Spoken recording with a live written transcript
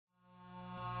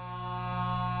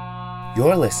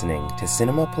You're listening to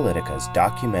Cinema Politica's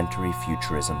Documentary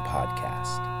Futurism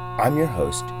podcast. I'm your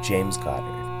host, James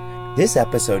Goddard. This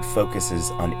episode focuses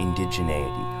on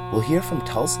indigeneity. We'll hear from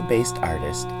Tulsa-based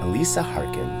artist Elisa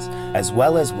Harkins, as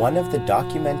well as one of the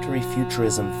Documentary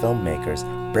Futurism filmmakers,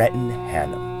 Bretten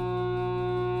Hannam.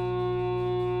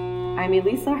 I'm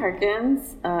Elisa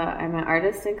Harkins. I'm an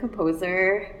artist and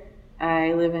composer.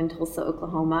 I live in Tulsa,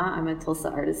 Oklahoma. I'm a Tulsa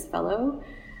Artist Fellow.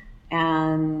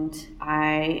 And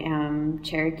I am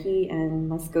Cherokee and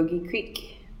Muskogee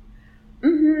Creek. I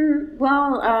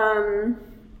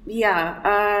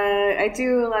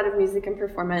do a lot of music and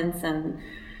performance, and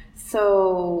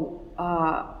so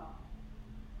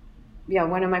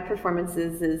one of my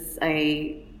performances is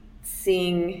I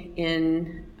sing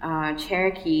in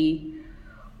Cherokee,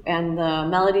 and the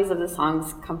melodies of the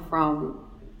songs come from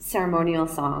ceremonial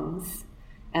songs.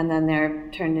 And then they're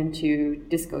turned into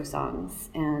disco songs.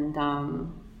 And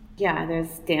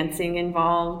there's dancing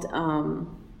involved.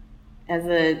 As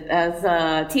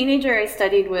a teenager, I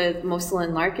studied with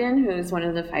Moselyn Larkin, who's one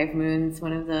of the Five Moons,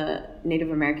 one of the Native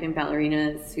American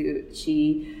ballerinas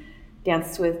she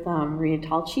danced with Maria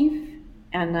Tall Chief.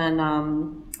 And then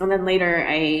later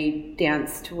I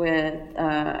danced with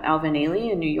Alvin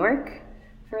Ailey in New York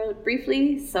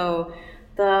briefly. So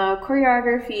the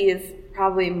choreography is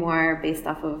probably more based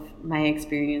off of my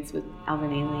experience with Alvin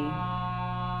Ailey.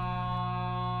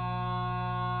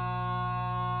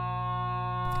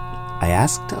 I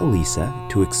asked Elisa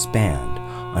to expand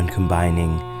on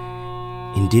combining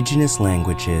indigenous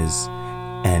languages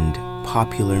and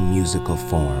popular musical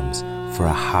forms for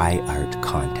a high art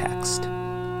context.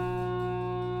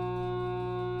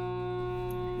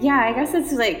 Yeah, I guess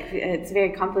it's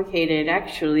very complicated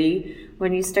actually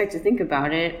when you start to think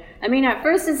about it. I mean, at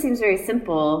first it seems very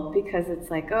simple because it's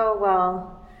like, oh,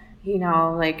 well,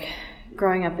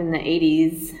 growing up in the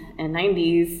 80s and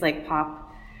 90s, like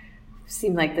pop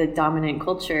seemed like the dominant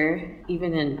culture,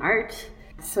 even in art.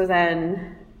 So it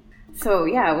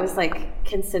was like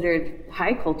considered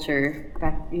high culture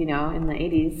back, in the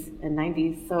 80s and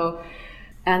 90s. So,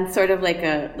 and sort of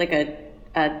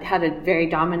had a very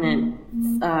dominant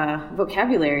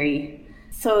vocabulary.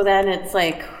 So then it's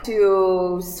like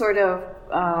to sort of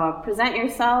present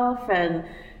yourself and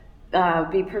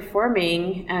be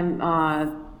performing and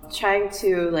trying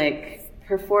to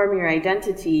perform your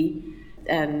identity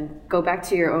and go back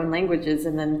to your own languages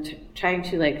and then trying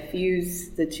to fuse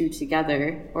the two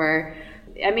together. Or,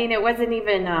 I mean, it wasn't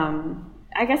even,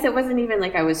 I guess it wasn't even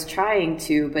like I was trying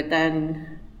to, but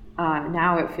then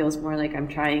now it feels more like I'm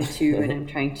trying to, and I'm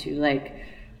trying to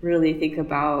really think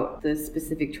about the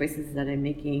specific choices that I'm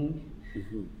making.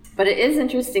 Mm-hmm. But it is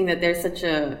interesting that there's such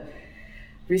a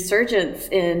resurgence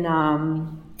in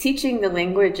teaching the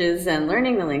languages and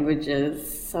learning the languages.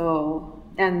 So,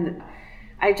 and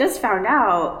I just found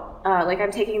out,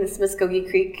 I'm taking this Muskogee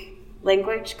Creek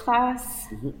language class,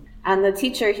 mm-hmm. and the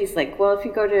teacher, he's like, well, if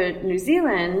you go to New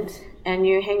Zealand and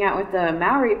you hang out with the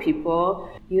Maori people,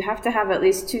 you have to have at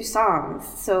least 2 songs.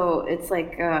 So it's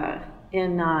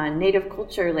in Native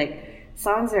culture,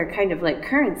 songs are kind of like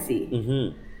currency.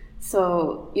 Mm-hmm.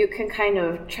 So you can kind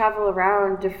of travel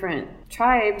around different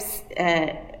tribes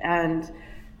and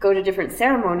go to different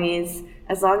ceremonies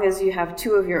as long as you have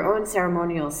 2 of your own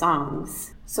ceremonial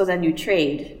songs. So then you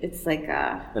trade. It's like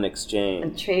an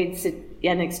exchange.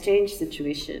 An exchange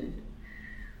situation.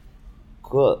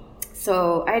 Cool.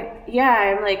 So I'm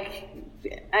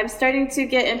starting to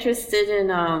get interested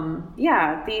in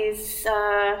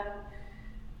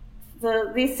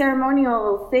these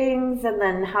ceremonial things, and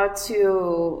then how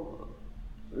to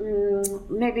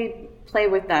maybe play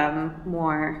with them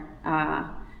more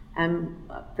and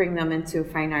bring them into a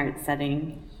fine art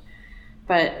setting.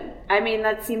 But I mean,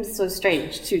 that seems so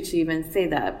strange to even say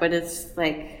that, but it's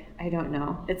I don't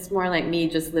know. It's more like me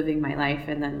just living my life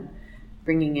and then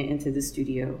bringing it into the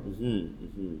studio. Mm-hmm,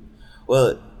 mm-hmm.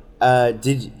 Well,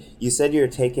 you said you're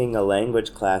taking a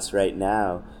language class right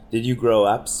now. Did you grow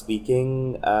up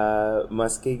speaking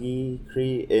Muskogee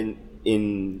Creek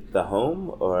in the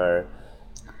home, or?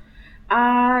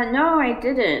 No, I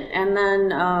didn't. And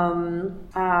then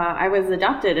I was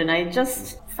adopted, and I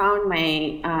just found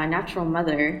my natural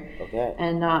mother. Okay.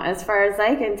 And as far as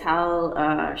I can tell,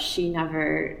 she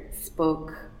never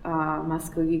spoke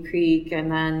Muskogee Creek.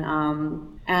 And then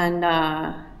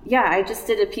I just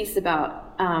did a piece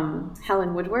about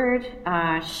Helen Woodward.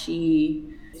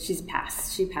 She's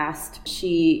passed. She passed.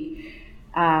 She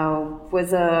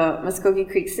was a Muskogee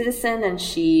Creek citizen, and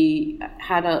she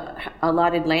had a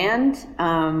allotted land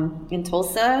in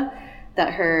Tulsa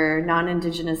that her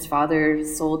non-indigenous father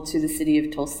sold to the city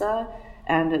of Tulsa.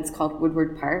 and it's called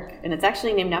Woodward Park, and it's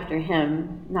actually named after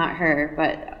him, not her,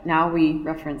 but now we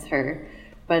reference her.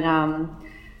 But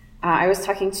I was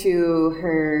talking to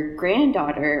her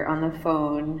granddaughter on the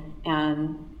phone,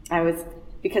 and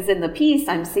because in the piece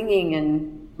I'm singing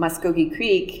in Muskogee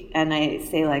Creek, and I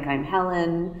say like I'm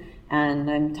Helen, and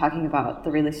I'm talking about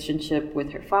the relationship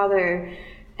with her father,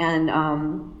 and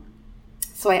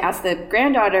so I asked the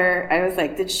granddaughter, I was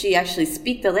like, did she actually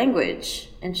speak the language?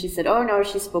 And she said, oh no,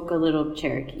 she spoke a little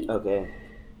Cherokee. Okay.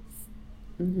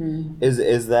 Mm-hmm.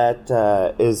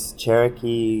 Is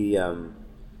Cherokee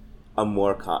a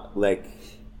more like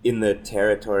in the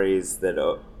territories that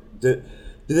do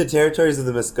the territories of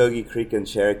the Muskogee Creek and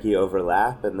Cherokee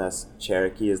overlap, and thus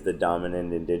Cherokee is the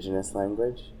dominant indigenous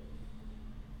language?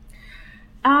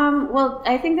 Well,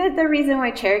 I think that the reason why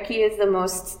Cherokee is the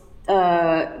most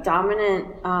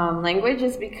dominant language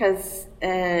is because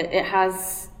it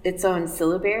has its own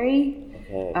syllabary.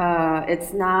 Okay.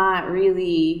 It's not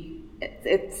really.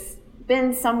 It's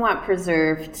been somewhat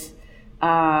preserved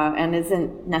and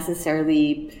isn't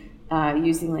necessarily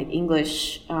using like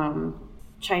English.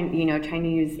 Trying to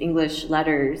use English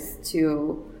letters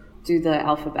to do the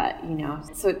alphabet.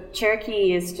 So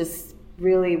Cherokee is just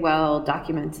really well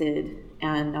documented,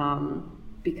 and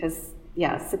because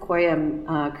Sequoia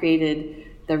created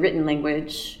the written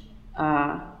language.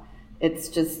 It's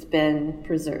just been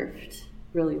preserved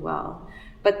really well.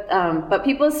 But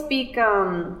people speak.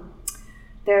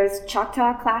 There's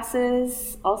Choctaw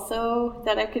classes also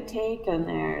that I could take, and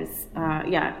there's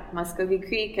Muskogee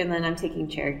Creek, and then I'm taking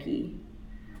Cherokee.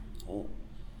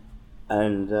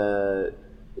 And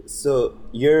so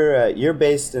you're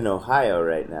based in Ohio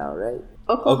right now, right?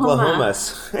 Oklahoma.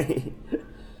 Sorry.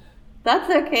 That's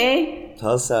okay.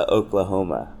 Tulsa,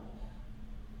 Oklahoma.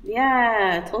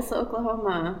 Yeah, Tulsa,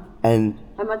 Oklahoma. And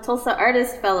I'm a Tulsa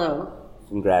Artist Fellow.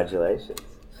 Congratulations.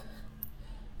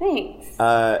 Thanks.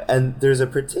 And there's a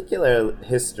particular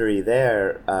history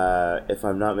there, if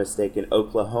I'm not mistaken.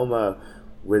 Oklahoma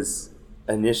was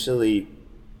initially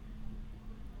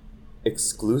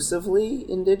exclusively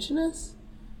indigenous?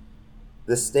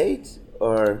 The state,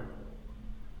 or?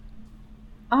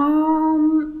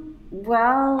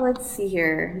 Well, let's see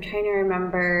here. I'm trying to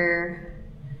remember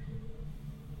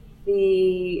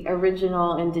the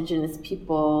original indigenous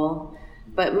people,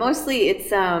 but mostly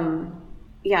it's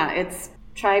it's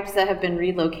tribes that have been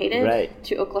relocated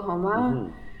to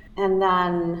Oklahoma, and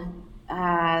then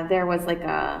there was like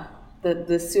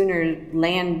the Sooner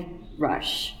land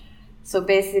rush. So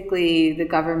basically, the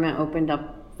government opened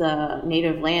up the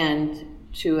native land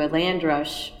to a land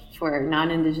rush for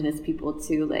non-indigenous people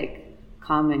to like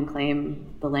come and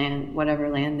claim the land, whatever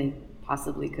land they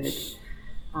possibly could, which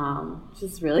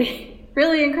is really,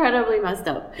 really incredibly messed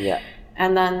up. Yeah.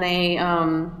 And then they,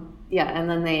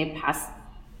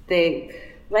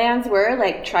 lands were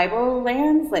like tribal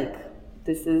lands, like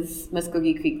this is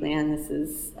Muskogee Creek land, this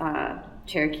is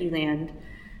Cherokee land.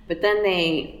 But then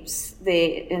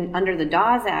under the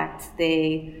Dawes Act,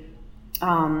 they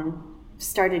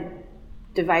started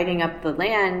dividing up the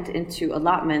land into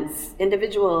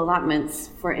individual allotments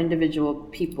for individual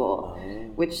people,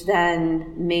 which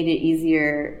then made it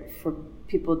easier for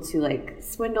people to like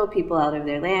swindle people out of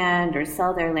their land or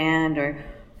sell their land, or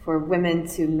for women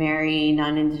to marry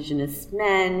non-indigenous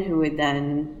men who would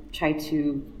then try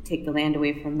to take the land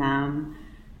away from them.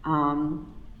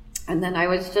 And then I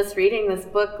was just reading this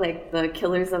book, like The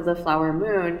Killers of the Flower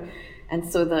Moon. And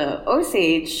so the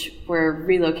Osage were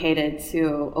relocated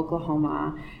to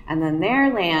Oklahoma, and then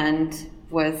their land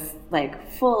was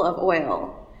like full of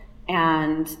oil,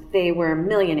 and they were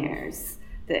millionaires.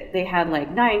 They had like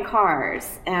 9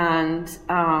 cars, and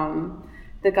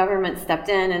the government stepped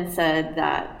in and said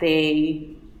that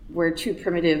they were too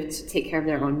primitive to take care of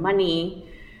their own money,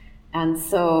 and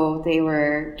so they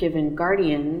were given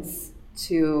guardians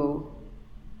to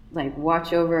like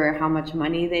watch over how much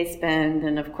money they spend,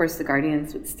 and of course the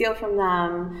guardians would steal from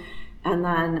them. And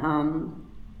then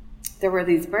there were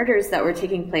these murders that were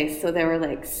taking place. So there were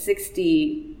like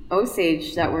 60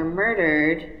 Osage that were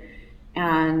murdered,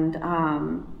 and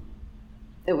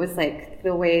it was like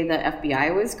the way the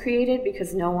FBI was created,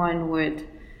 because no one would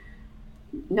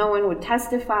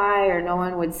testify, or no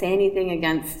one would say anything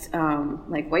against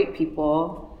like white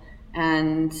people.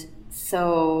 And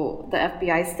so the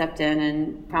FBI stepped in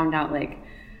and found out like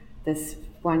this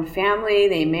one family,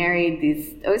 they married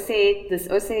this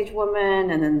Osage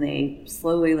woman, and then they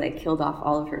slowly like killed off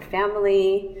all of her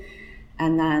family,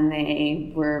 and then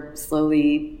they were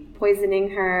slowly poisoning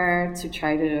her to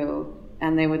try to,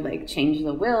 and they would like change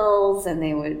the wills, and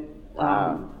they would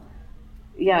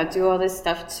do all this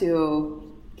stuff to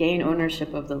gain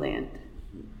ownership of the land.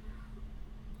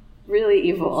 really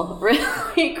evil,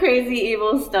 really crazy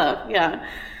evil stuff. Yeah.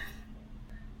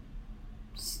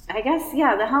 I guess,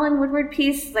 yeah, the Helen Woodward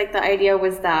piece, like the idea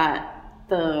was that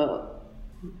the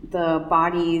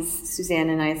bodies, Suzanne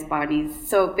and I's bodies,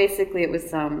 so basically it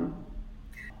was Helen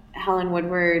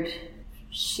Woodward,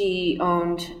 she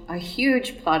owned a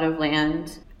huge plot of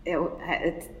land.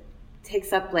 It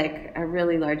takes up like a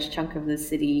really large chunk of the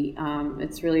city.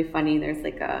 It's really funny. There's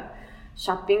like a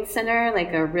shopping center,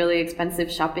 like a really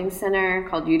expensive shopping center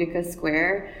called Utica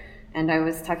Square. And I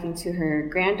was talking to her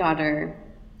granddaughter,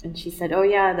 and she said, "Oh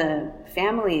yeah, the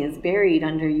family is buried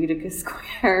under Utica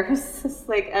Square." It's just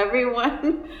like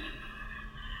everyone's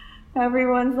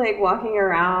like walking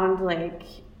around, like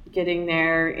getting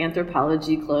their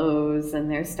anthropology clothes and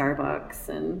their Starbucks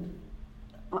and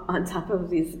on top of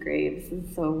these graves.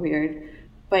 It's so weird.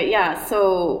 But yeah,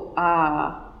 so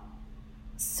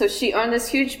she owned this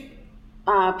huge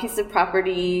piece of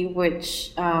property,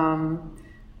 which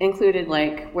included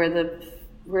like where the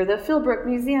Philbrook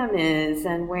Museum is,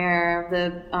 and where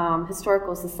the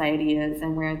Historical Society is,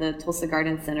 and where the Tulsa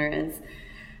Garden Center is.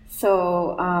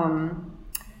 So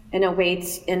in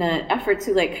an effort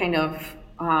to like kind of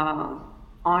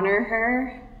honor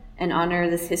her and honor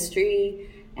this history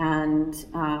and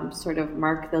sort of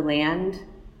mark the land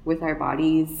with our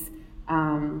bodies,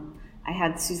 I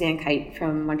had Suzanne Kite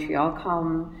from Montreal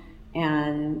come,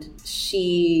 and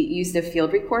she used a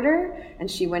field recorder, and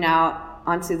she went out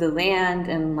onto the land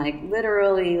and like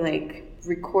literally like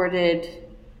recorded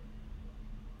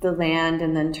the land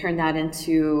and then turned that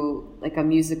into like a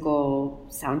musical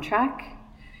soundtrack.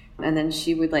 And then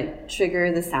she would like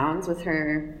trigger the sounds with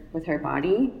her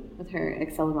body, with her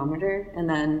accelerometer. And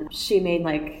then she made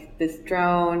like this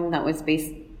drone that was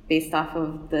based off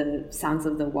of the sounds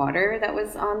of the water that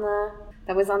was on the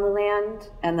land.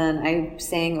 And then I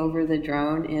sang over the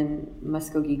drone in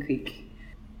Muskogee Creek.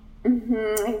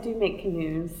 I do make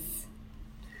canoes.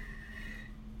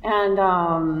 And I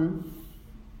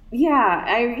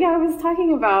was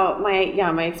talking about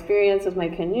my experience with my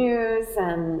canoes,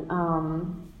 and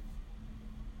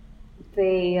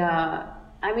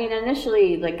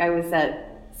initially, like, I was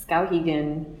at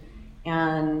Skowhegan,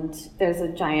 and there's a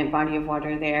giant body of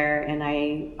water there, and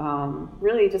I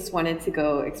really just wanted to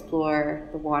go explore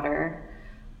the water.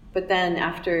 But then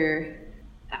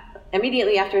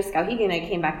immediately after Skowhegan, I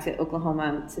came back to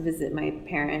Oklahoma to visit my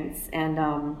parents, and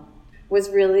was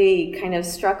really kind of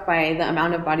struck by the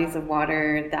amount of bodies of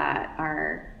water that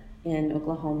are in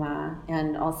Oklahoma,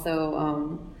 and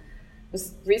also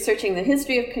was researching the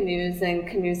history of canoes, and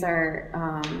canoes are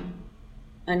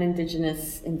an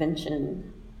indigenous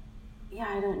invention. Yeah,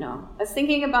 I don't know. I was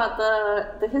thinking about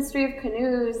the history of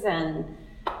canoes, and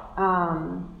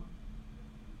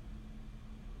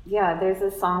there's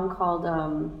a song called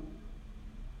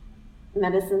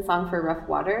Medicine Song for Rough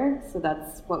Water, so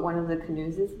that's what one of the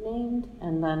canoes is named.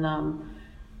 And then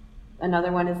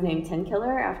another one is named Tin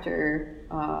Killer after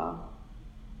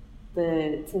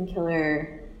the Tin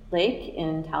Killer Lake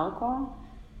in Tahlequah.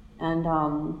 And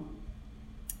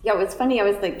it was funny, I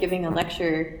was like giving a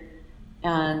lecture,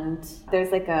 and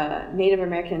there's like a Native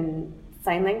American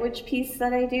sign language piece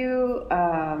that I do,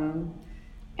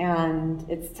 and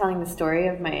it's telling the story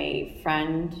of my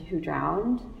friend who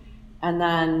drowned. And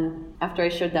then after I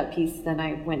showed that piece, then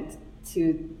I went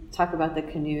to talk about the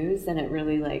canoes, and it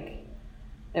really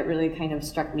kind of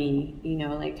struck me,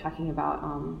 like talking about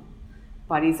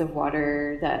bodies of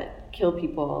water that kill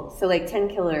people. So like Tin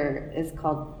Killer is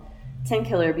called Tin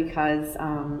Killer because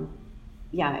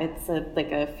it's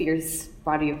a fierce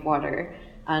body of water,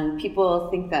 and people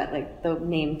think that like the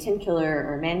name Tin Killer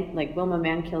or Wilma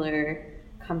Mankiller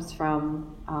comes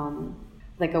from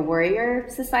like a warrior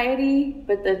society,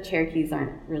 but the Cherokees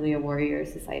aren't really a warrior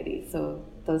society, so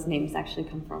those names actually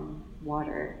come from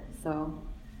water. So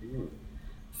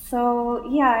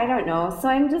I don't know. So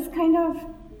I'm just kind of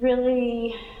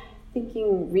really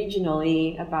thinking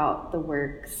regionally about the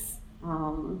works,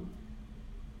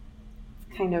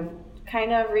 kind of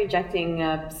rejecting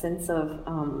a sense of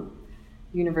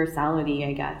universality,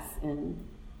 I guess, in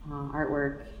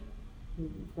artwork,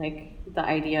 like the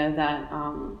idea that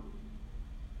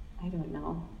I don't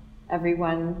know,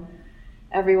 everyone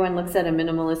looks at a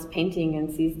minimalist painting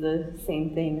and sees the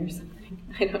same thing or something.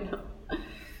 I don't know.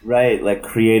 Right, like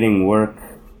creating work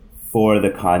for the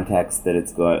context that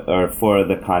it's going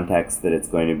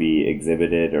to be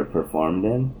exhibited or performed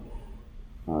in.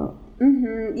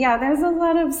 Yeah, there's a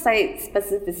lot of site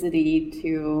specificity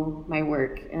to my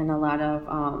work, and a lot of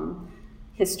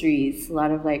histories, a lot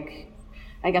of like,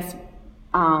 I guess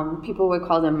people would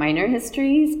call them minor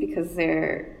histories because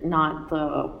they're not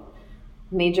the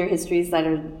major histories that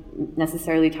are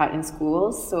necessarily taught in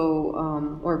schools,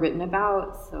 so or written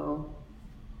about. So,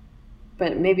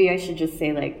 but maybe I should just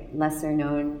say like lesser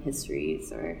known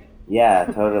histories or. Yeah,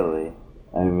 totally.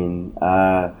 I mean,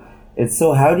 it's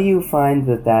so. How do you find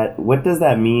that? What does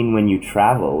that mean when you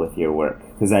travel with your work?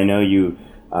 Because I know you,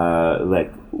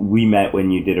 like we met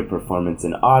when you did a performance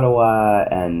in Ottawa,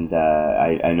 and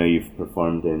I know you've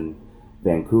performed in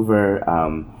Vancouver.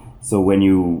 So when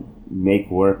you make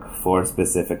work for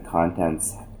specific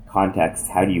context,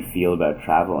 how do you feel about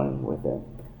traveling with it?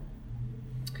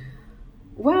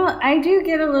 Well, I do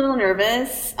get a little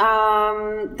nervous.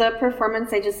 The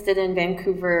performance I just did in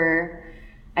Vancouver,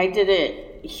 I did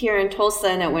it here in Tulsa,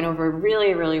 and it went over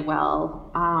really, really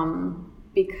well,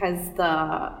 because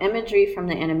the imagery from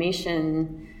the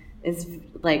animation is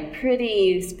like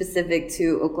pretty specific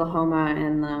to Oklahoma,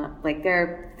 and there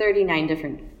are 39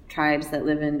 different tribes that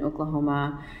live in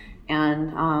Oklahoma,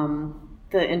 and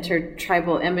the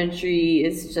intertribal imagery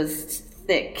is just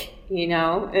thick.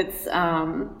 It's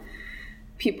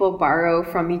people borrow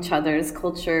from each other's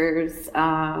cultures,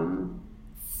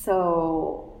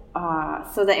 so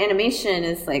the animation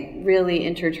is like really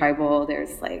intertribal.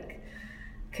 There's like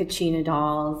Kachina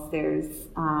dolls, there's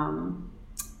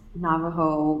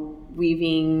Navajo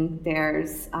weaving,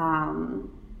 there's peyote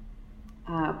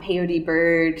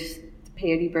birds,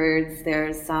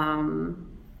 there's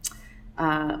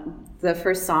the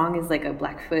first song is like a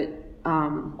Blackfoot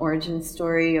origin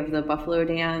story of the buffalo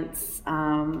dance.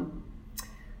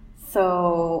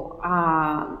 So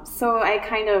I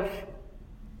kind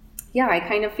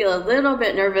of feel a little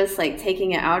bit nervous, like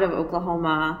taking it out of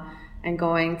Oklahoma and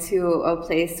going to a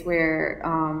place where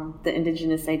the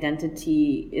indigenous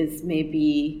identity is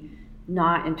maybe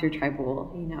not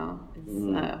intertribal,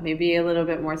 it's maybe a little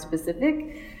bit more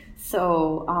specific.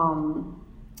 So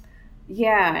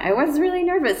I was really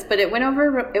nervous, but it went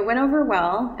over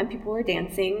well, and people were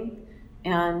dancing,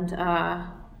 and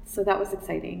so that was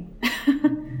exciting.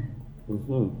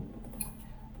 Mm-hmm.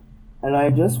 And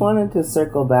I just wanted to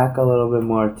circle back a little bit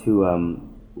more to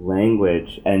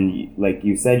language. And like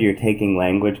you said, you're taking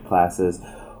language classes.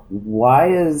 Why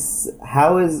is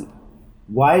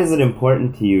it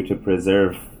important to you to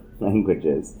preserve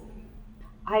languages?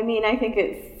 I mean, I think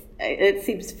it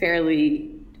seems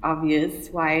fairly obvious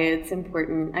why it's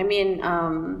important. I mean,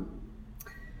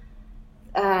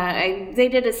 they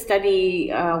did a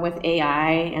study with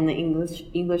AI and the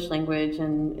English language,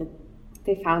 and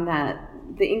they found that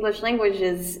the English language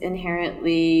is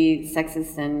inherently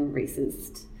sexist and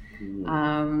racist.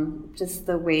 Just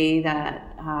the way that,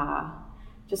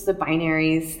 just the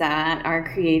binaries that are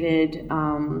created,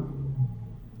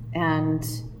 and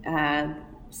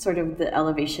sort of the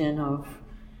elevation of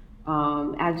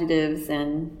adjectives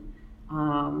and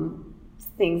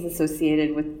things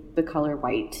associated with the color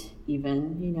white,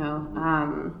 even,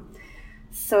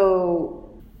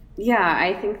 so yeah,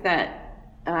 I think that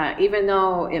even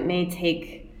though it may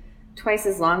take twice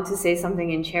as long to say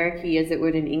something in Cherokee as it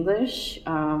would in English,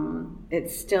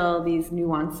 it's still these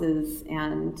nuances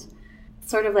and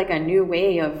sort of like a new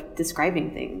way of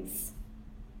describing things.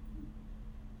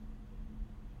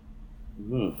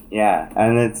 Mm-hmm. Yeah,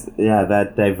 and it's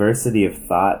that diversity of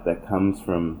thought that comes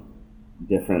from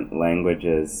different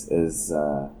languages is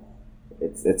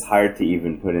it's hard to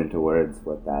even put into words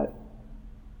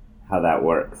how that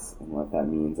works and what that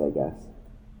means, I guess.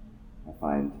 I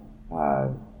find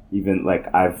even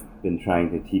like I've been trying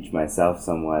to teach myself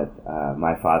somewhat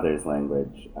my father's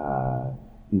language,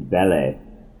 Bele,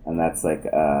 and that's like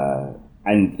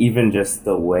and even just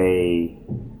the way,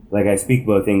 like I speak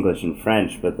both English and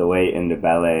French, but the way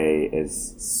Indebele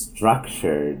is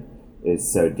structured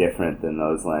is so different than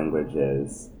those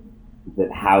languages,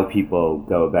 that how people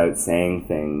go about saying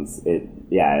things, it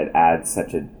adds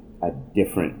such a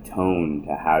different tone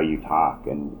to how you talk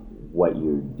and what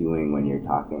you're doing when you're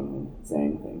talking and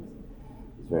saying things.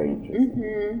 It's very interesting.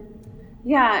 Mm-hmm.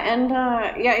 Yeah, and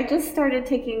I just started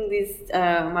taking these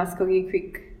Muskogee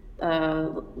Creek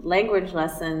language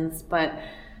lessons, but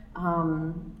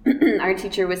our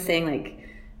teacher was saying, like,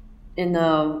 in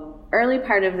the early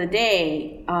part of the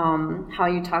day, how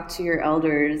you talk to your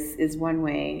elders is one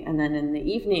way, and then in the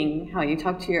evening, how you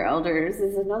talk to your elders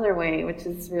is another way, which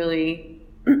is really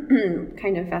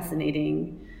kind of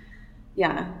fascinating.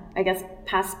 Yeah, I guess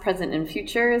past, present, and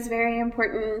future is very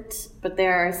important, but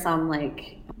there are some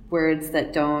like words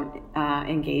that don't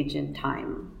engage in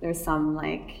time. There's some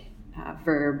like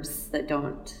verbs that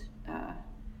don't,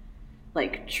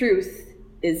 like truth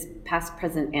is past,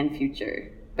 present, and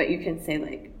future, but you can say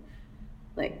like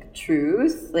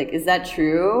truth, like, is that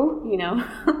true,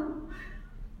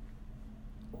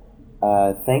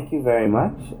 Thank you very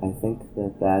much. I think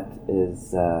that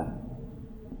is...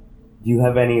 do you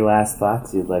have any last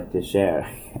thoughts you'd like to share,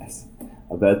 I guess,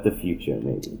 about the future,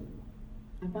 maybe?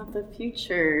 About the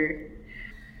future...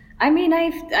 I mean, I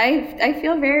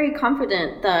feel very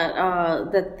confident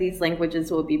that these languages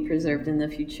will be preserved in the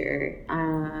future.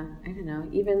 I don't know,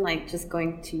 even like just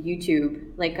going to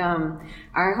YouTube. Like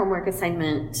our homework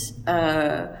assignment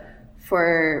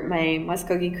for my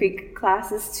Muskogee Creek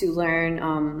class is to learn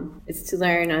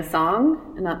a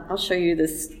song, and I'll show you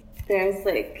this. There's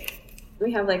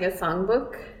we have like a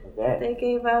songbook they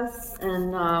gave us,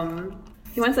 and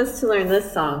he wants us to learn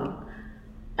this song.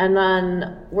 And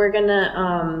then we're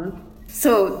gonna,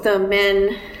 so the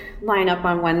men line up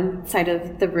on one side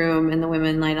of the room and the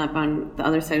women line up on the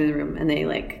other side of the room, and they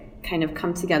like kind of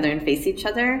come together and face each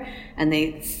other, and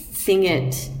they sing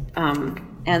it.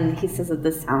 And he says that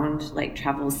the sound like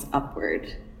travels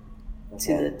upward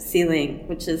to the ceiling,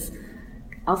 which is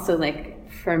also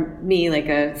like for me like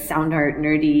a sound art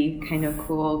nerdy kind of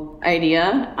cool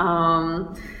idea.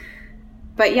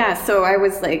 But yeah, so I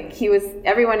was like,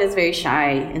 everyone is very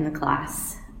shy in the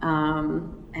class.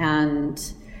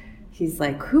 And he's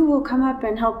like, who will come up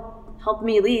and help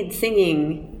me lead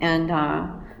singing? And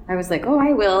I was like, oh,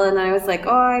 I will. And I was like,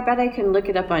 oh, I bet I can look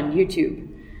it up on YouTube.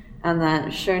 And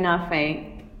then sure enough, I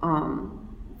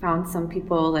found some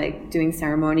people like doing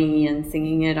ceremony and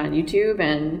singing it on YouTube.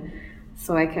 And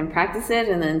so I can practice it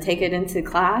and then take it into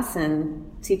class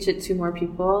and teach it to more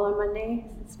people on Monday.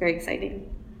 It's very exciting.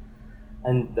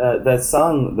 And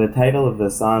the title of the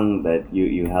song that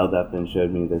you held up and showed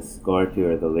me the score to,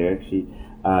 or the lyric sheet,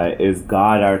 is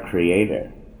God Our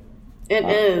Creator. It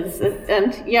is.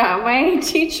 And yeah, my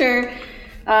teacher,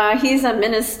 he's a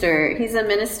minister. He's a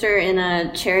minister in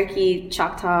a Cherokee,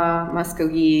 Choctaw,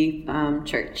 Muskogee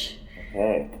church.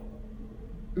 Okay.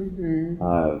 Mm-hmm.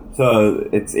 So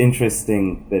it's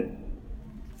interesting that...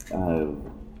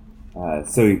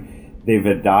 so they've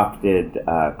adopted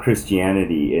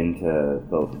Christianity into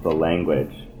the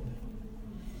language.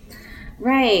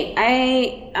 Right.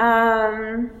 I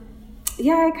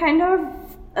kind of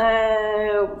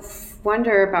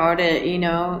wonder about it, you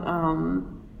know.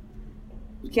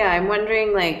 I'm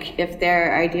wondering like if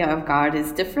their idea of God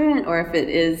is different, or if it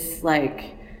is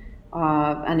like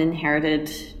an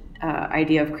inherited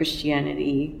idea of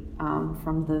Christianity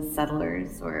from the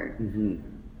settlers, or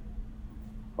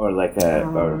or like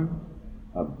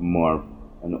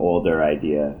an older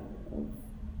idea of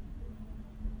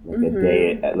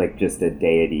like like just a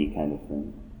deity kind of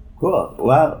thing. Cool.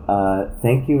 Well,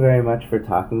 thank you very much for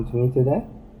talking to me today.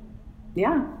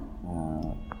 Yeah.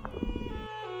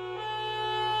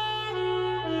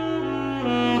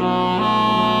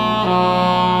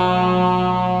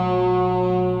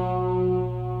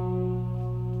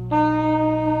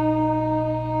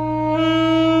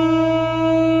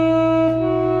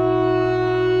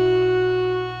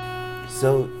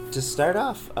 So, to start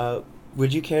off,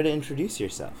 would you care to introduce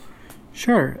yourself?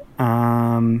 Sure.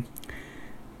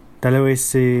 Dalawi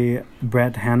si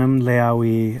Bretten Hannam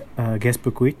leawi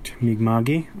Gesbukwit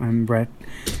Mi'kma'ki. I'm Bretten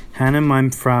Hannam.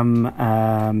 I'm from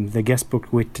the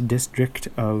Gesbukwit district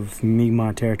of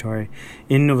Mi'kmaq territory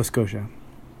in Nova Scotia.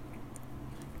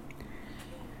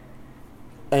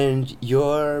 And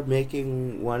you're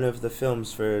making one of the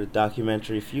films for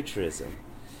Documentary Futurism.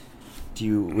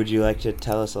 Would you like to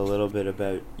tell us a little bit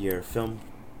about your film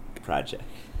project?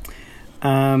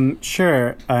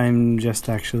 Sure. I'm just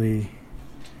actually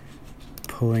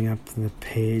pulling up the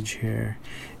page here.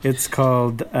 It's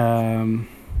called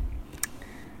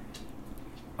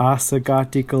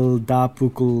Asagatikal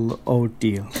Dapukul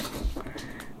Otil,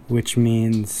 which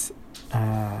means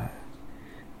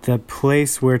the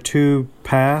place where two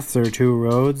paths or two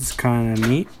roads kind of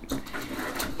meet.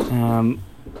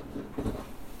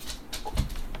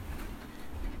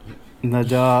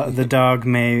 The dog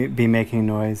may be making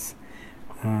noise.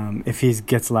 If he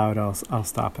gets loud, I'll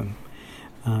stop him.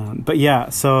 But yeah,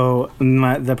 so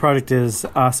the project is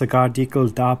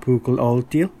Asagatikal Dapukul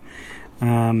Oltil.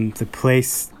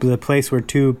 The place where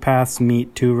two paths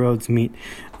meet, two roads meet.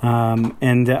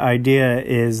 And the idea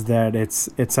is that it's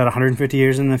at 150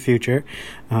 years in the future,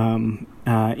 in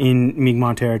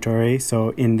Mi'kmaq territory,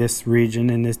 so in this region,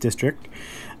 in this district,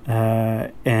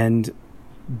 and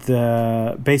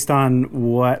based on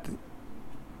what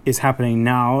is happening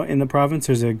now in the province,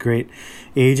 there's a great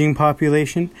aging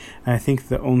population. I think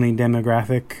the only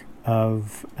demographic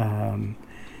of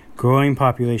growing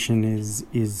population is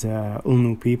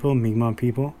Ulnu people, Mi'kmaq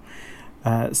people.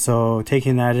 So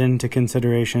taking that into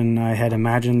consideration, I had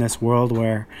imagined this world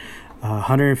where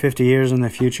 150 years in the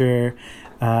future,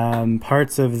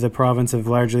 Parts of the province have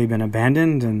largely been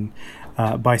abandoned and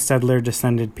by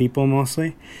settler-descended people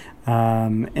mostly,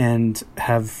 and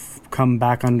have come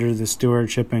back under the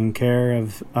stewardship and care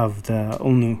of the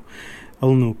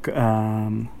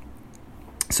Ulnuk.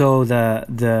 So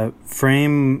the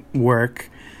framework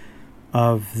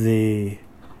of the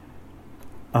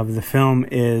film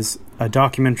is a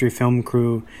documentary film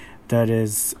crew that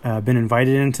has been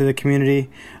invited into the community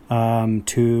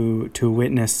to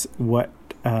witness what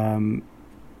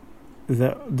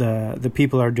the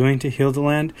people are doing to heal the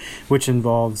land, which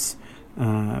involves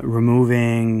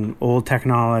removing old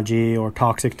technology or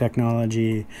toxic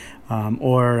technology,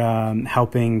 or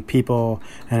helping people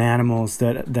and animals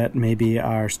that maybe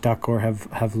are stuck or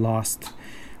have lost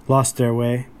their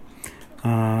way,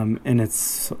 and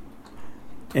it's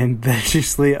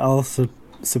ambitiously also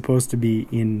supposed to be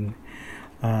in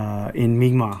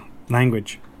Mi'kmaq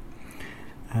language,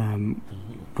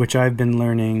 which I've been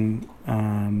learning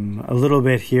a little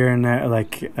bit here and there,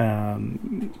 like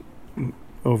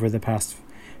over the past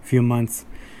few months,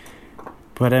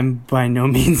 but I'm by no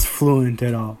means fluent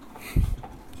at all.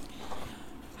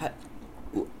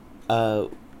 How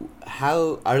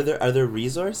are there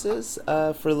resources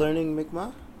for learning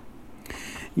Mi'kmaq?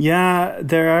 Yeah,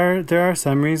 there are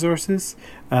some resources.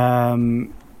 The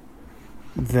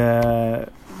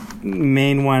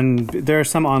main one, there are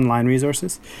some online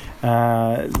resources.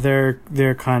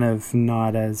 They're kind of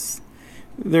not as,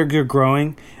 they're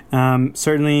growing.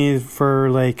 Certainly for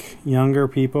like younger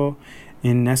people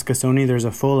in Neskasoni, there's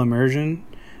a full immersion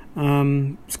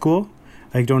school.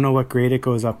 I don't know what grade it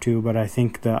goes up to, but I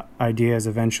think the idea is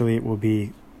eventually it will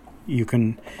be, you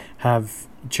can have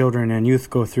children and youth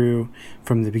go through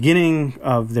from the beginning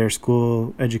of their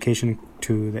school education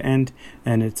to the end,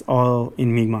 and it's all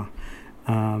in Mi'kmaq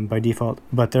by default.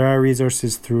 But there are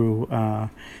resources through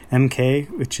MK,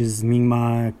 which is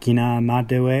Mi'kmaq Kina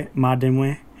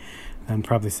Mademwe. I'm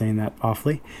probably saying that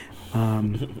awfully.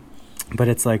 But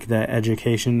it's like the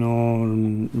educational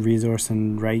resource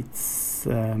and rights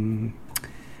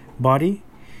body.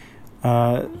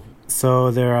 So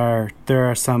there are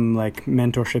some like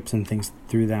mentorships and things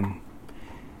through them.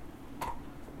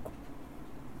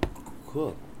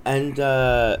 Cool. And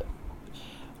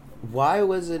why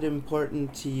was it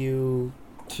important to you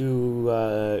to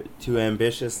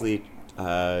ambitiously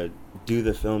do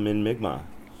the film in Mi'kmaq?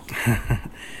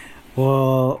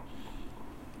 Well,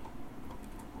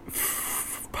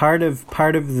 part of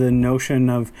the notion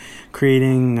of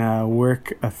creating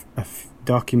work of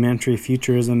documentary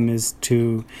futurism is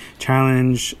to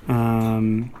challenge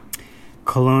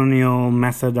colonial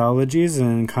methodologies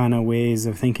and kind of ways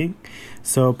of thinking.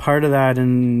 So part of that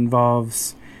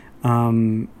involves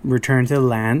return to the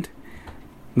land.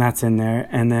 That's in there,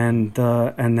 and then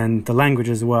the language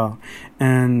as well.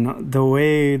 And the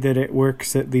way that it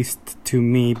works, at least to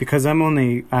me, because I'm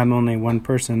only one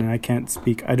person and I can't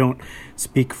speak. I don't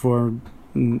speak for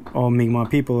all Mi'kmaq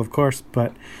people, of course,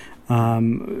 but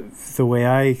the way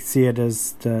I see it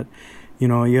is that, you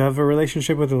know, you have a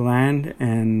relationship with the land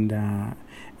and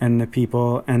the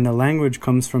people, and the language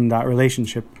comes from that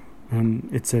relationship.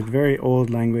 It's a very old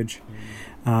language.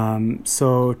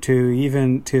 So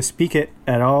to speak it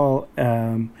at all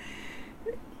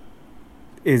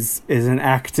is an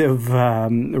act of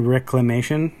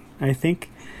reclamation, I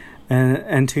think,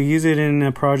 and to use it in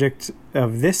a project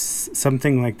of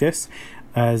something like this,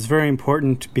 is very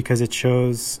important because it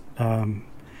shows a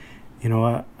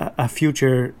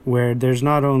future where there's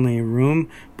not only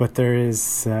room, but there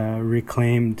is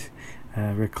reclaimed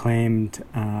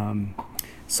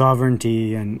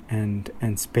sovereignty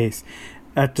and space.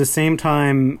 At the same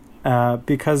time,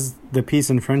 because the peace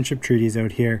and friendship treaties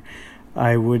out here,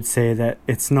 I would say that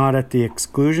it's not at the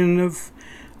exclusion of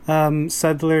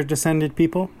settler-descended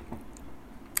people.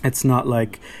 It's not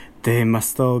like they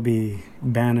must all be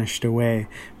banished away,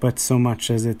 but so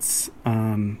much as it's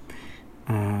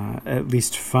at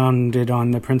least founded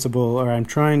on the principle, or I'm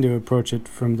trying to approach it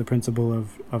from the principle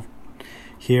of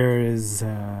here is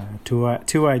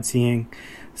two-eyed seeing.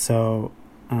 So,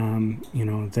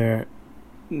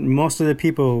 most of the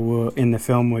people in the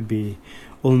film would be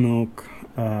Ulnuk,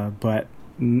 but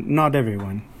not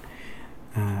everyone.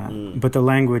 But the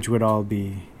language would all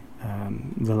be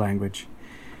the language.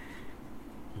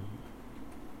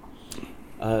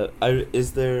 Are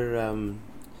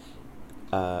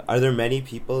there many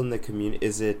people in the community?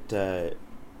 Is it?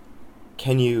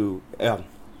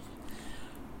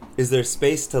 Is there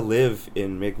space to live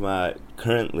in Mi'kmaq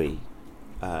currently?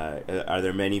 Are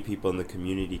there many people in the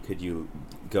community? Could you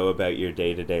go about your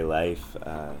day-to-day life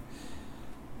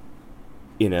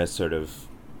in a sort of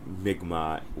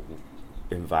Mi'kmaq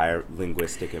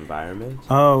linguistic environment?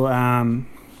 Oh,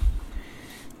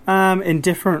 in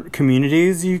different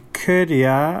communities you could,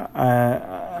 yeah.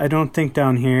 I don't think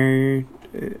down here,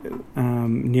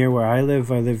 near where I live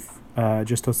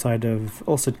just outside of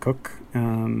Ulsid-Cook,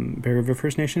 Bear River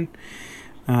First Nation.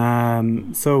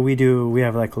 So we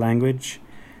have like language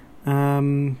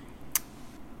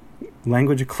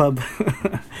club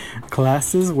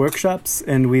classes, workshops,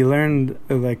 and we learned,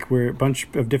 like, we're a bunch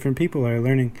of different people are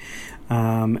learning.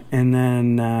 And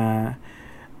then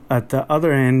at the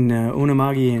other end,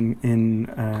 Unama'ki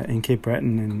in Cape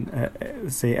Breton and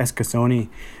say Eskasoni,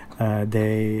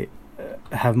 they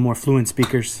have more fluent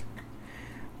speakers,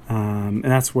 and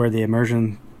that's where the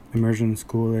immersion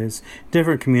school is.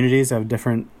 Different communities have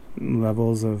different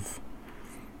levels of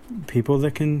people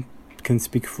that can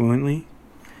speak fluently.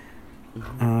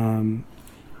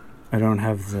 I don't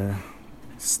have the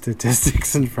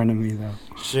statistics in front of me, though.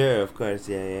 Sure, of course,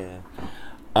 yeah.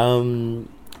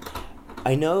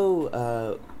 I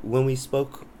know when we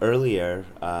spoke earlier,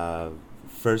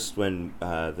 first when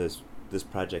this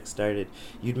project started,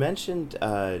 you'd mentioned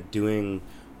doing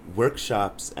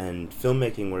workshops and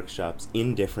filmmaking workshops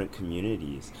in different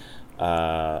communities.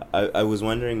 I was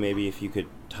wondering maybe if you could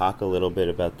talk a little bit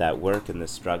about that work and the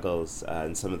struggles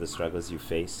and some of the struggles you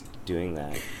faced doing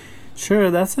that. Sure,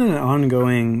 that's an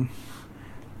ongoing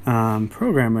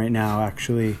program right now,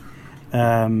 actually.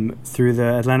 Through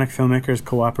the Atlantic Filmmakers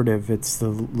Cooperative. It's the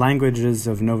languages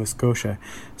of Nova Scotia.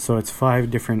 So it's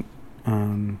 5 different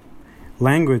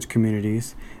language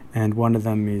communities, and one of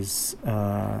them is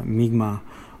Mi'kmaq,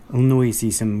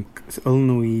 Ulnuisisimk.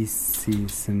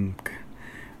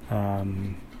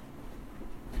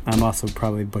 I'm also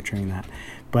probably butchering that.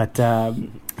 But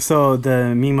so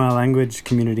the Mi'kmaq language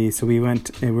community, so we went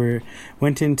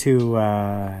into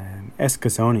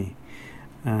Eskasoni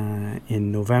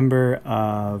in November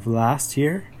of last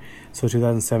year, so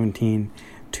 2017,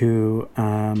 to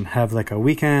have like a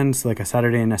weekend, so like a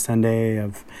Saturday and a Sunday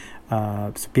of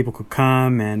so people could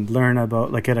come and learn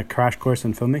about, like, get a crash course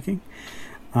in filmmaking.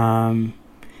 And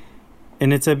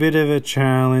it's a bit of a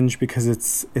challenge because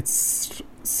it's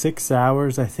 6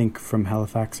 hours, I think, from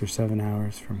Halifax, or 7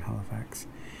 hours from Halifax.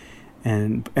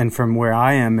 And from where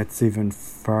I am, it's even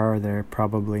farther,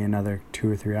 probably another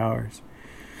 2 or 3 hours.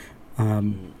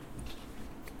 And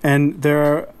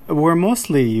were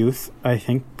mostly youth, I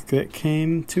think, that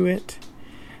came to it.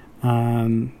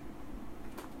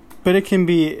 But it can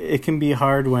be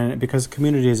hard because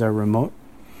communities are remote.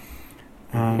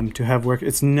 To have work,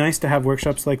 it's nice to have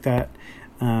workshops like that,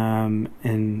 and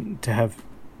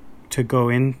to go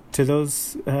into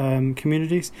those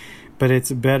communities. But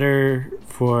it's better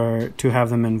to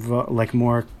have them like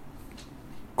more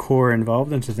core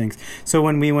involved into things. So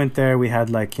when we went there, we had,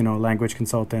 like, language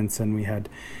consultants, and we had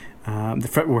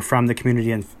were from the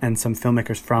community, and some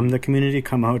filmmakers from the community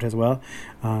come out as well,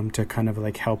 to kind of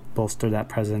like help bolster that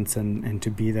presence and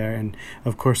to be there. And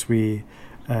of course we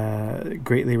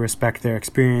greatly respect their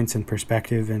experience and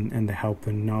perspective and the help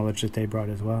and knowledge that they brought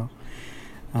as well.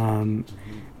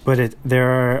 But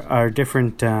there are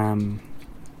different I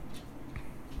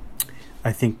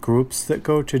think groups that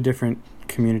go to different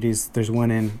communities. There's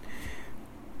one in,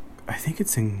 I think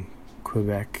it's in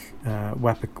Quebec,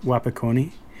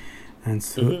 Wapakoni, and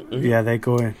so yeah, they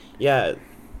go in. Yeah,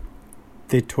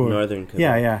 they tour Northern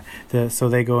Quebec. So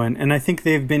they go in, and I think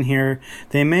they've been here.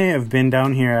 They may have been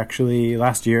down here actually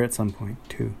last year at some point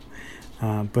too.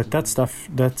 But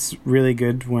that's really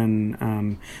good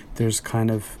when there's kind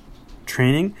of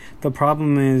training. The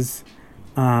problem is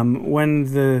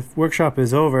when the workshop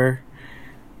is over,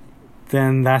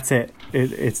 then that's it.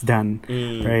 It's done,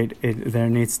 right? There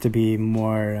needs to be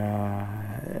more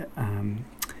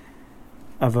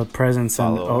of a presence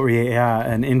and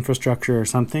an infrastructure or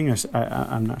something.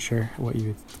 I'm not sure what you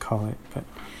would call it, but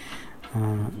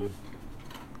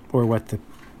or what the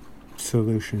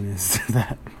solution is to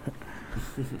that.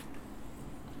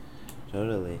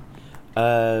 Totally.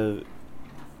 And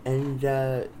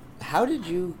how did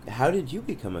you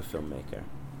become a filmmaker?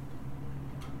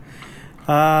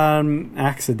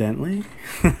 Accidentally.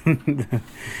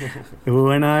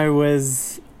 When I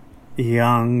was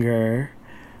younger,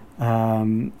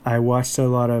 I watched a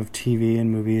lot of TV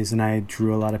and movies, and I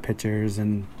drew a lot of pictures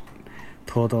and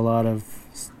told a lot of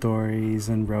stories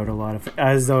and wrote a lot of,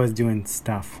 as I was doing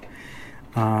stuff.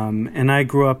 And I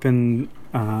grew up in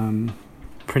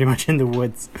pretty much in the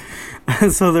woods.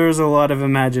 So there was a lot of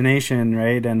imagination,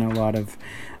 right? And a lot of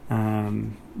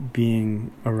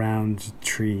being around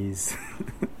trees.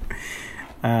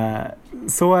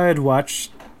 So I'd watch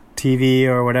TV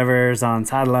or whatever's on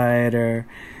satellite, or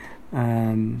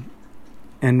and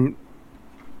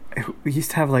we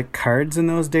used to have like cards in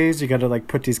those days. You got to like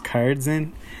put these cards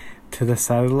in to the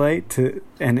satellite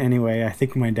and anyway, I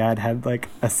think my dad had like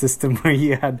a system where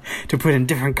you had to put in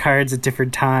different cards at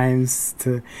different times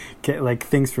to get like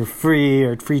things for free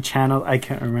or free channel. I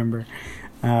can't remember.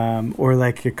 Or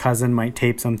like your cousin might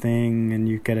tape something and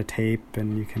you get a tape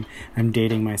and you can, I'm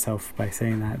dating myself by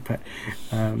saying that, but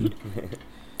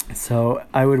so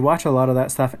I would watch a lot of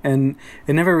that stuff, and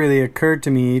it never really occurred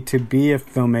to me to be a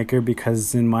filmmaker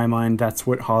because in my mind that's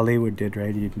what Hollywood did,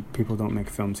 right? People don't make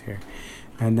films here.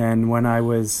 And then when I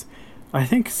was, I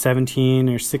think 17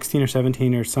 or 16 or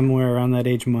 17 or somewhere around that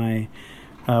age, my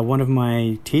one of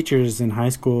my teachers in high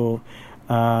school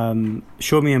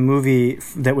showed me a movie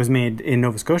that was made in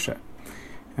Nova Scotia.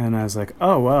 And I was like,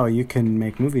 oh, wow, you can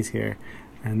make movies here.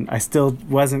 And I still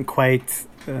wasn't quite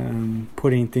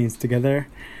putting things together.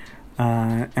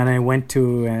 And I went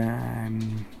to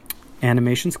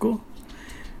animation school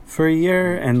for a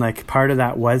year, and like part of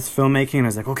that was filmmaking. And I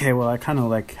was like, okay, well, I kind of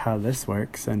like how this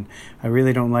works, and I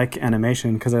really don't like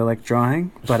animation because I like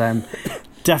drawing, but I'm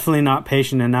definitely not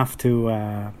patient enough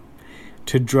to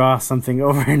draw something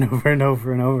over and over and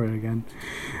over and over again.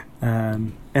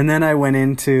 And then I went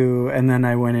and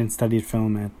studied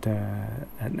film at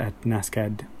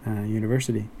NASCAD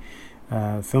University,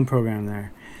 film program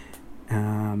there.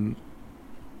 And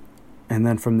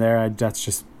then from there, that's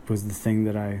just was the thing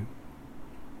that I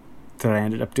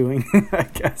ended up doing, I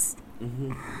guess.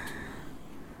 Mm-hmm.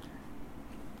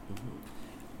 Mm-hmm.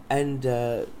 And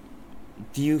do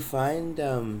you find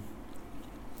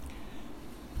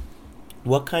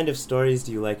what kind of stories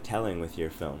do you like telling with your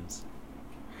films?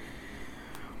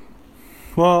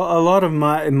 Well, a lot of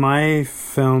my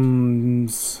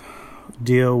films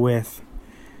deal with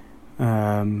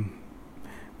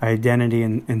identity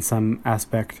in some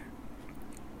aspect,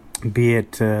 be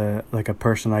it like a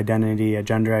personal identity, a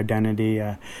gender identity,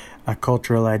 a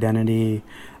cultural identity,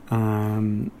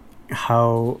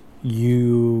 how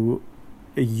you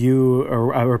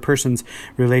or a person's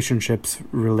relationships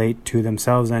relate to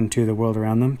themselves and to the world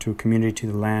around them, to community, to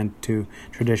the land, to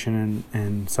tradition,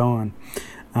 and so on.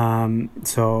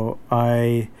 So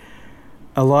a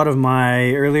lot of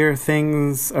my earlier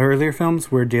films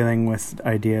were dealing with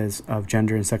ideas of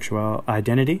gender and sexual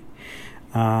identity,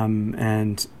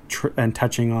 and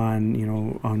touching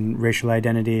on, on racial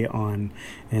identity, on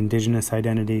indigenous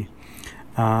identity.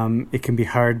 It can be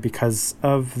hard because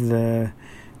of the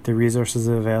resources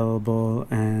available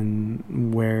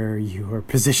and where you are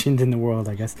positioned in the world,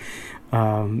 I guess.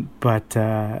 But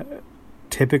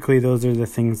typically those are the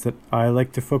things that I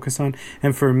like to focus on.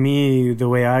 And for me, the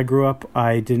way I grew up,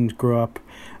 I didn't grow up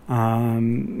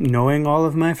knowing all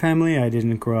of my family. I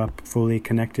didn't grow up fully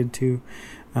connected to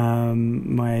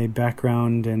my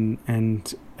background,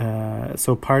 and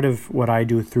so part of what I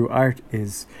do through art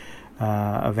is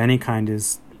of any kind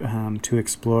is to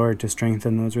explore, to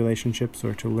strengthen those relationships,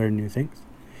 or to learn new things.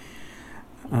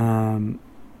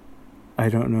 I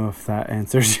don't know if that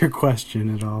answers your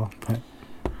question at all, but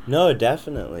no,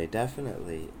 definitely.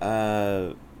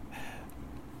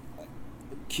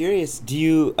 Curious, do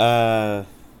you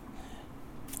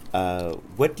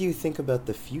what do you think about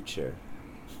the future?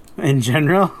 In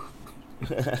general?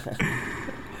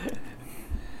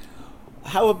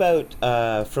 How about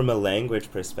from a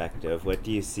language perspective? What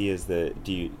do you see as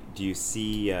do you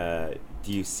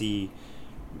see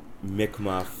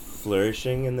Mi'kmaq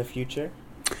flourishing in the future?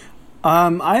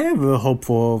 I have a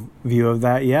hopeful view of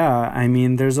that. Yeah, I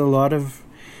mean, there's a lot of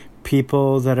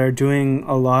people that are doing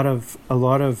a lot of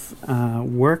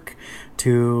work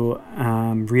to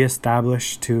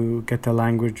reestablish, to get the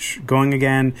language going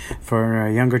again for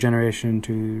a younger generation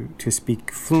to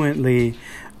speak fluently,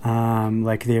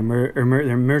 like the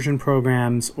immersion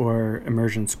programs or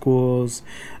immersion schools,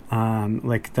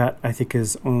 like that. I think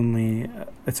it's only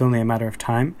a matter of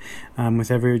time. With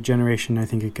every generation, I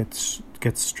think it gets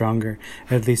stronger,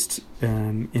 at least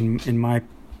in my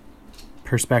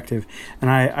perspective.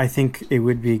 And I think it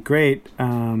would be great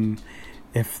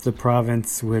if the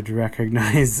province would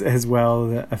recognize as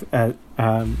well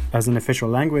as an official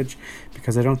language,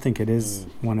 because I don't think it is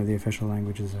one of the official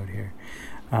languages out here.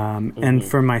 And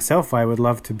for myself, I would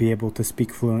love to be able to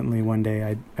speak fluently one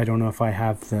day. I don't know if I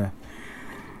have the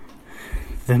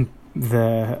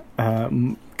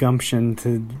gumption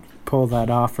to pull that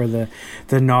off, or the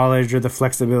knowledge or the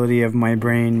flexibility of my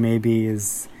brain maybe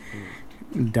is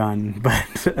done, but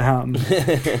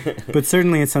but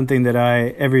certainly it's something that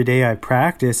every day I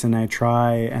practice and I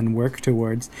try and work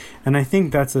towards, and I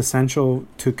think that's essential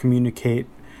to communicate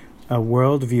a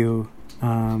worldview.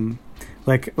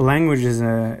 Like language is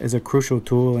a crucial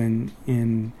tool in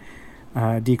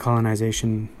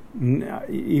decolonization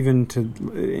even to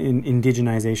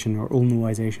indigenization or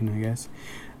Ulnuization, I guess,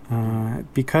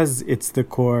 because it's the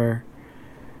core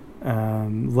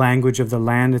language of the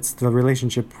land. It's the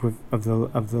relationship of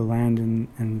the land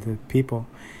and the people,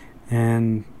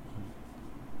 and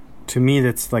to me,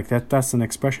 that's like that's an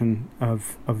expression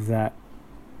of that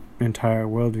entire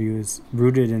worldview is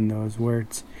rooted in those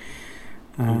words.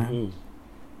 And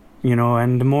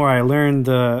the more I learn,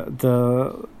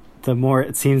 the more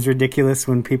it seems ridiculous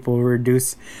when people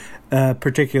reduce a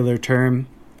particular term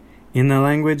in the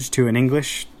language to an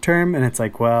English term, and it's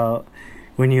like, well,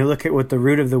 when you look at what the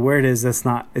root of the word is, it's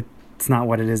not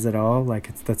what it is at all.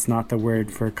 Like that's not the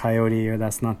word for coyote, or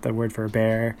that's not the word for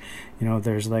bear.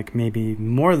 There's like maybe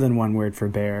more than one word for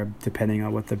bear depending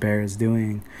on what the bear is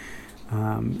doing.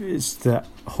 It's the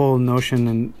whole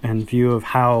notion and view of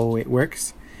how it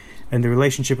works and the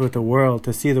relationship with the world,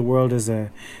 to see the world as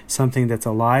something that's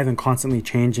alive and constantly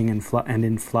changing and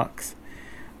in flux.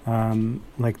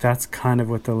 Like that's kind of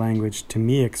what the language to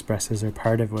me expresses, or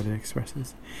part of what it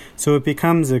expresses. So it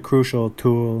becomes a crucial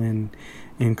tool in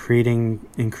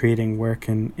creating work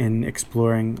and in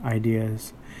exploring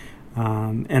ideas.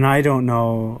 And I don't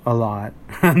know a lot,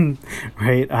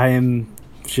 right? I'm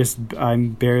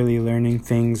barely learning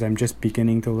things. I'm just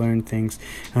beginning to learn things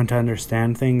and to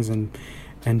understand things and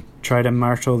try to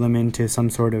marshal them into some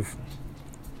sort of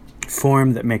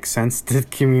form that makes sense to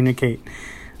communicate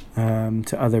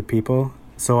to other people.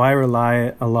 So I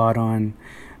rely a lot on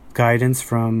guidance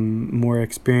from more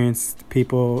experienced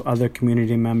people, other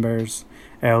community members,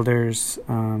 elders,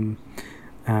 and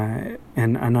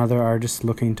other artists,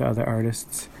 looking to other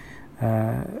artists,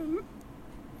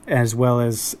 as well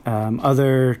as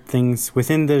other things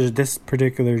within this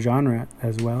particular genre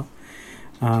as well,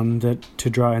 that to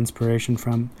draw inspiration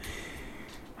from.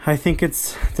 I think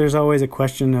there's always a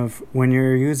question of when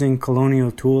you're using colonial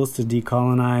tools to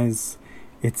decolonize,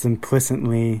 it's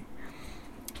implicitly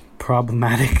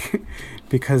problematic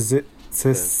because it's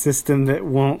a system that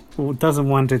doesn't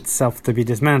want itself to be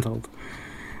dismantled.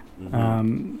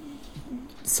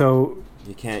 So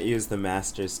you can't use the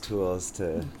master's tools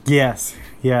to. Yes,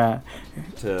 yeah.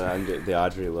 To under the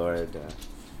Audre Lorde.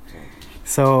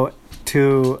 So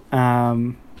to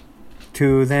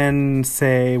then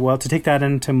say, well, to take that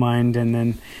into mind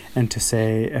and to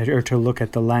say, or to look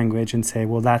at the language and say,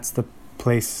 well, that's the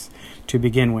place to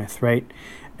begin with, right?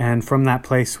 And from that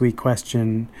place, we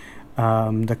question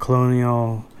the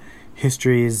colonial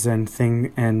histories and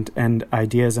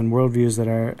ideas and worldviews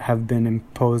that have been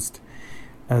imposed,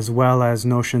 as well as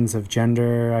notions of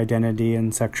gender identity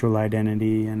and sexual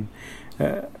identity, and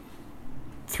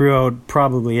throughout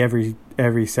probably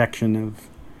every section of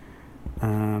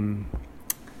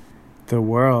the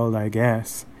world, I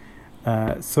guess.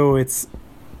 So it's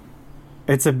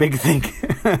a big thing.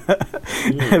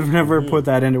 I've never put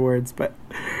that into words, but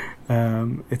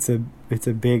it's a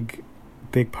big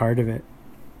part of it.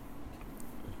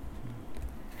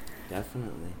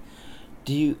 Definitely.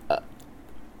 Do you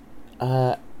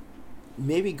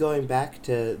maybe going back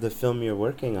to the film you're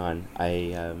working on?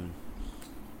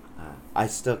 I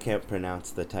still can't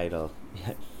pronounce the title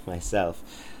yet myself.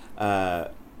 How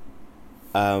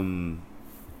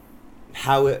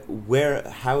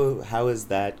is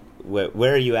that?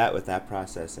 Where are you at with that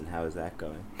process, and how is that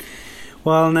going?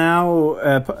 Well, now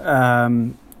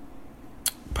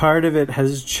part of it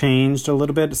has changed a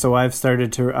little bit. So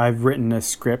I've written a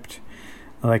script,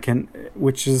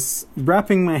 which is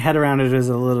wrapping my head around it is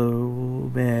a little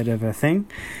bit of a thing,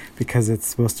 because it's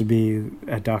supposed to be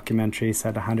a documentary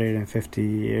set 150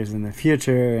 years in the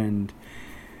future, and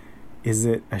is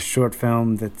it a short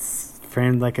film that's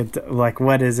framed like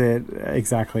what is it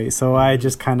exactly? So I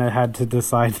just kind of had to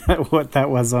decide what that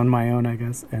was on my own, I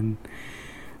guess, and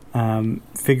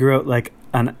figure out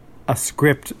a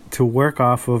script to work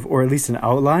off of, or at least an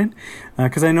outline,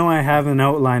 because I know I have an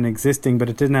outline existing, but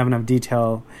it didn't have enough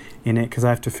detail in it, because I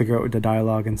have to figure out the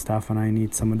dialogue and stuff, and I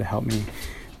need someone to help me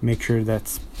make sure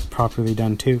that's properly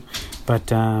done too. But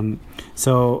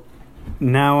so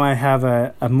now I have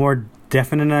a more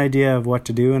definite idea of what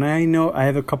to do, and I know I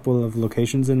have a couple of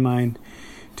locations in mind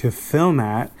to film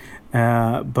at,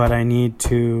 but I need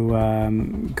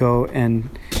to go and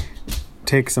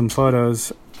take some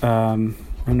photos. I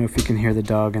don't know if you can hear the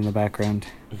dog in the background.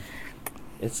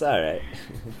 It's all right.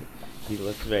 He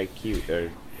looks very cute,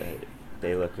 or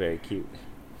they look very cute.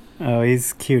 Oh,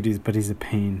 he's cute, but he's a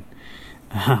pain.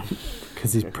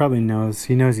 Because he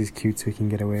knows he's cute, so he can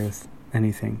get away with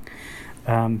anything.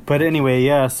 But anyway,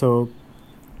 yeah, so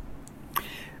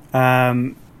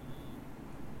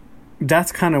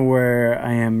that's kind of where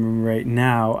I am right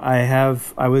now.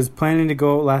 I was planning to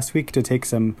go last week to take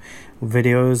some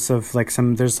videos of like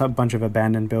there's a bunch of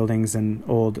abandoned buildings and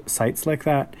old sites like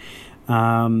that,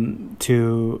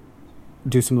 to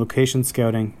do some location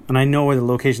scouting. And I know where the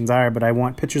locations are, but I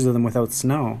want pictures of them without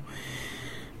snow,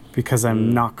 because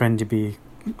I'm not going to be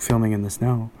filming in the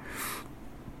snow.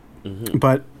 Mm-hmm.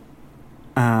 But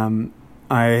I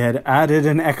had added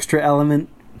an extra element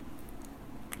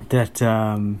that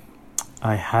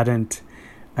I hadn't,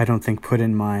 I don't think, put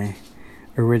in my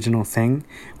original thing,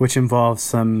 which involves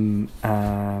some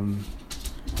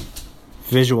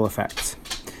visual effects.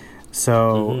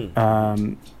 So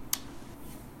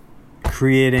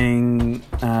creating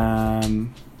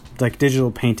like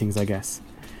digital paintings, I guess.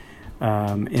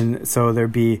 So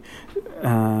there'd be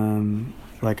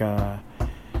like a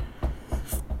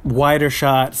wider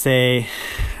shot, say,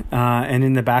 and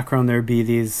in the background there'd be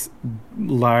these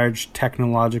large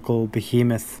technological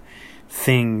behemoth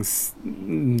things.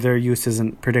 Their use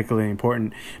isn't particularly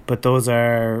important, but those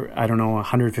are, I don't know,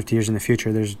 150 years in the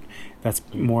future. That's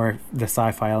more the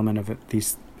sci-fi element of it.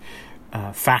 These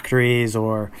factories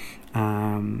or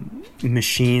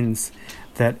machines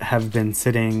that have been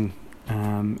sitting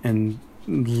and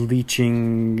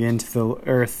leaching into the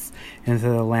earth, into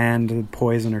the land,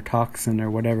 poison or toxin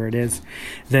or whatever it is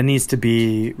that needs to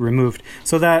be removed.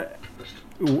 So that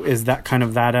is that kind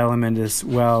of that element as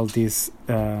well. These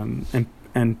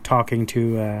and talking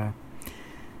to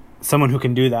someone who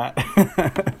can do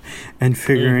that and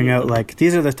figuring out like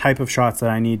these are the type of shots that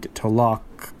I need to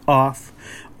lock off,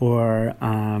 or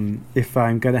if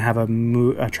I'm going to have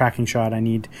a tracking shot, I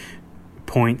need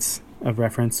points of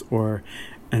reference,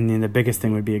 and then the biggest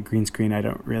thing would be a green screen. I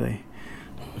don't really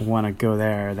want to go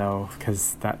there though,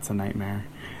 because that's a nightmare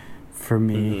for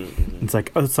me. It's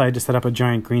like outside to set up a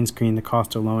giant green screen, the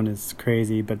cost alone is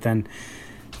crazy, but then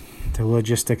the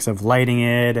logistics of lighting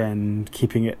it and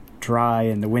keeping it dry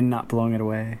and the wind not blowing it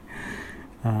away.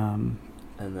 And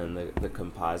then the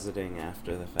compositing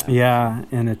after the fact. Yeah,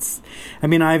 and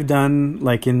I've done,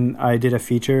 I did a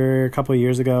feature a couple of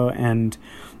years ago, and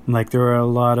like there were a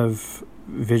lot of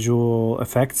visual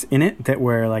effects in it that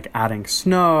were like adding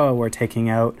snow or taking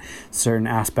out certain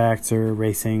aspects or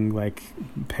erasing like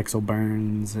pixel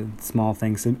burns and small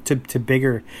things to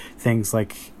bigger things,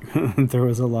 like there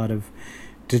was a lot of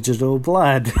digital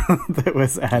blood that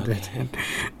was added.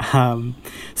 Okay.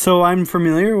 So I'm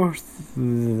familiar with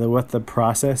what the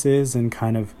process is and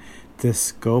kind of the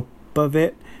scope of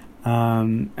it.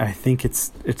 I think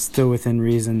it's still within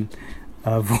reason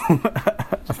of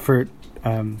for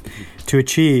to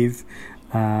achieve,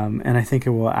 and I think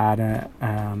it will add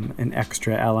an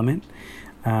extra element.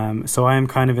 So I am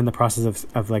kind of in the process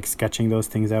of like sketching those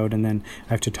things out, and then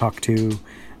I have to talk to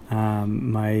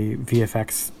my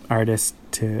VFX artist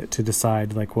to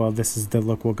decide like, well, this is the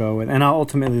look we'll go with, and I'll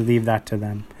ultimately leave that to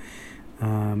them.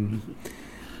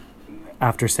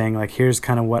 After saying like, here's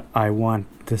kind of what I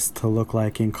want this to look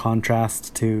like in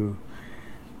contrast to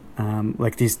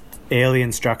like these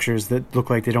alien structures that look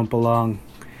like they don't belong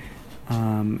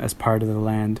as part of the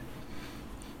land.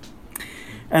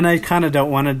 And I kind of don't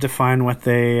want to define what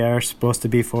they are supposed to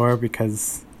be for,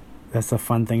 because that's a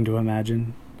fun thing to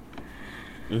imagine.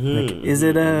 Like, is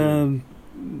it a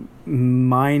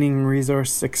mining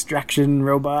resource extraction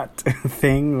robot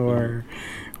thing, or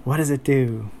what does it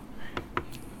do?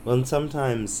 Well, and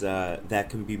sometimes that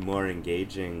can be more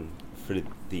engaging for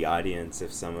the audience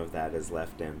if some of that is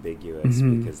left ambiguous,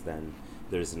 because then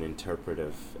there's an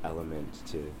interpretive element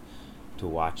to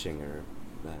watching or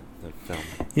the film.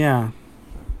 Yeah.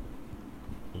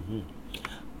 All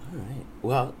right.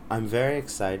 Well, I'm very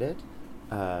excited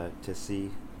to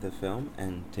see the film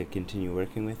and to continue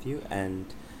working with you,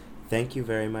 and thank you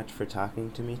very much for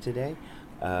talking to me today.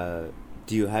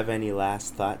 Do you have any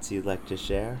last thoughts you'd like to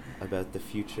share about the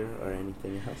future or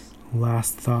anything else?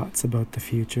 Last thoughts about the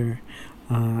future.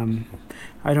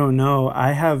 I don't know.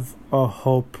 I have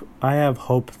hope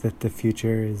that the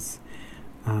future is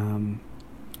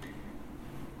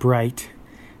bright.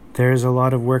 There's a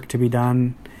lot of work to be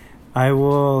done. I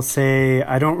will say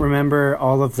I don't remember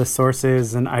all of the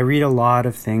sources, and I read a lot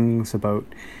of things about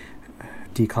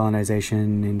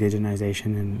decolonization,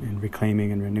 indigenization, and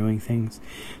reclaiming and renewing things.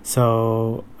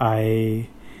 So I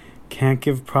can't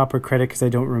give proper credit because I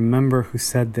don't remember who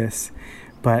said this,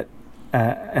 but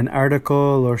an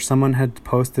article or someone had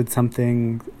posted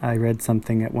something. I read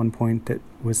something at one point that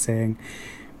was saying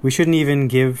we shouldn't even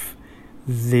give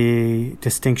the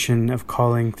distinction of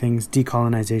calling things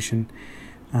decolonization.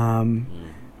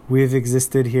 We've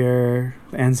existed here,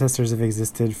 ancestors have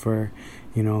existed for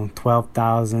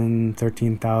 12,000,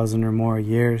 13,000 or more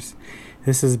years.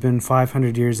 This has been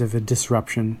 500 years of a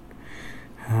disruption.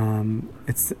 And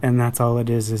that's all it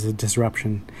is a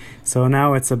disruption. So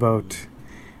now it's about,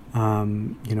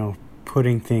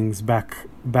 putting things back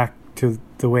to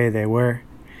the way they were,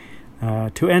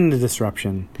 to end the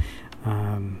disruption.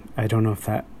 I don't know if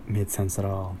that made sense at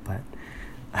all, but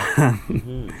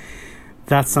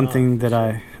that's something that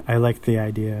I like the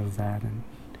idea of that, and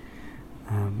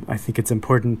I think it's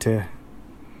important to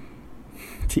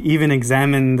even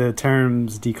examine the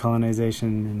terms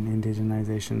decolonization and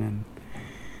indigenization, and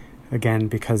again,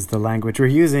 because the language we're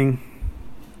using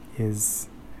is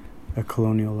a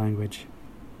colonial language.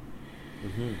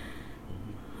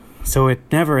 So it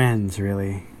never ends,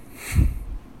 really.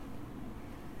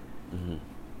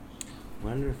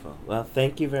 Wonderful. Well,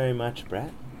 thank you very much,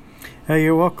 Brett.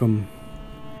 You're welcome.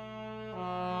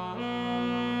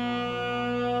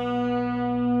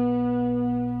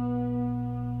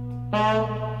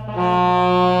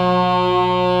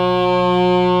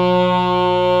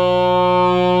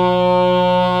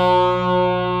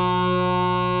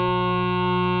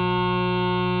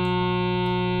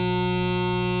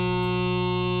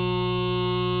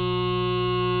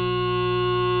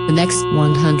 The next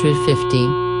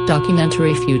 150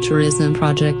 Documentary Futurism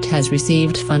project has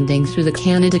received funding through the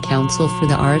Canada Council for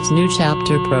the Arts New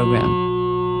Chapter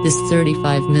program. This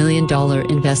 $35 million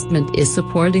investment is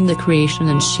supporting the creation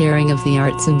and sharing of the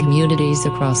arts in communities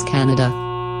across Canada.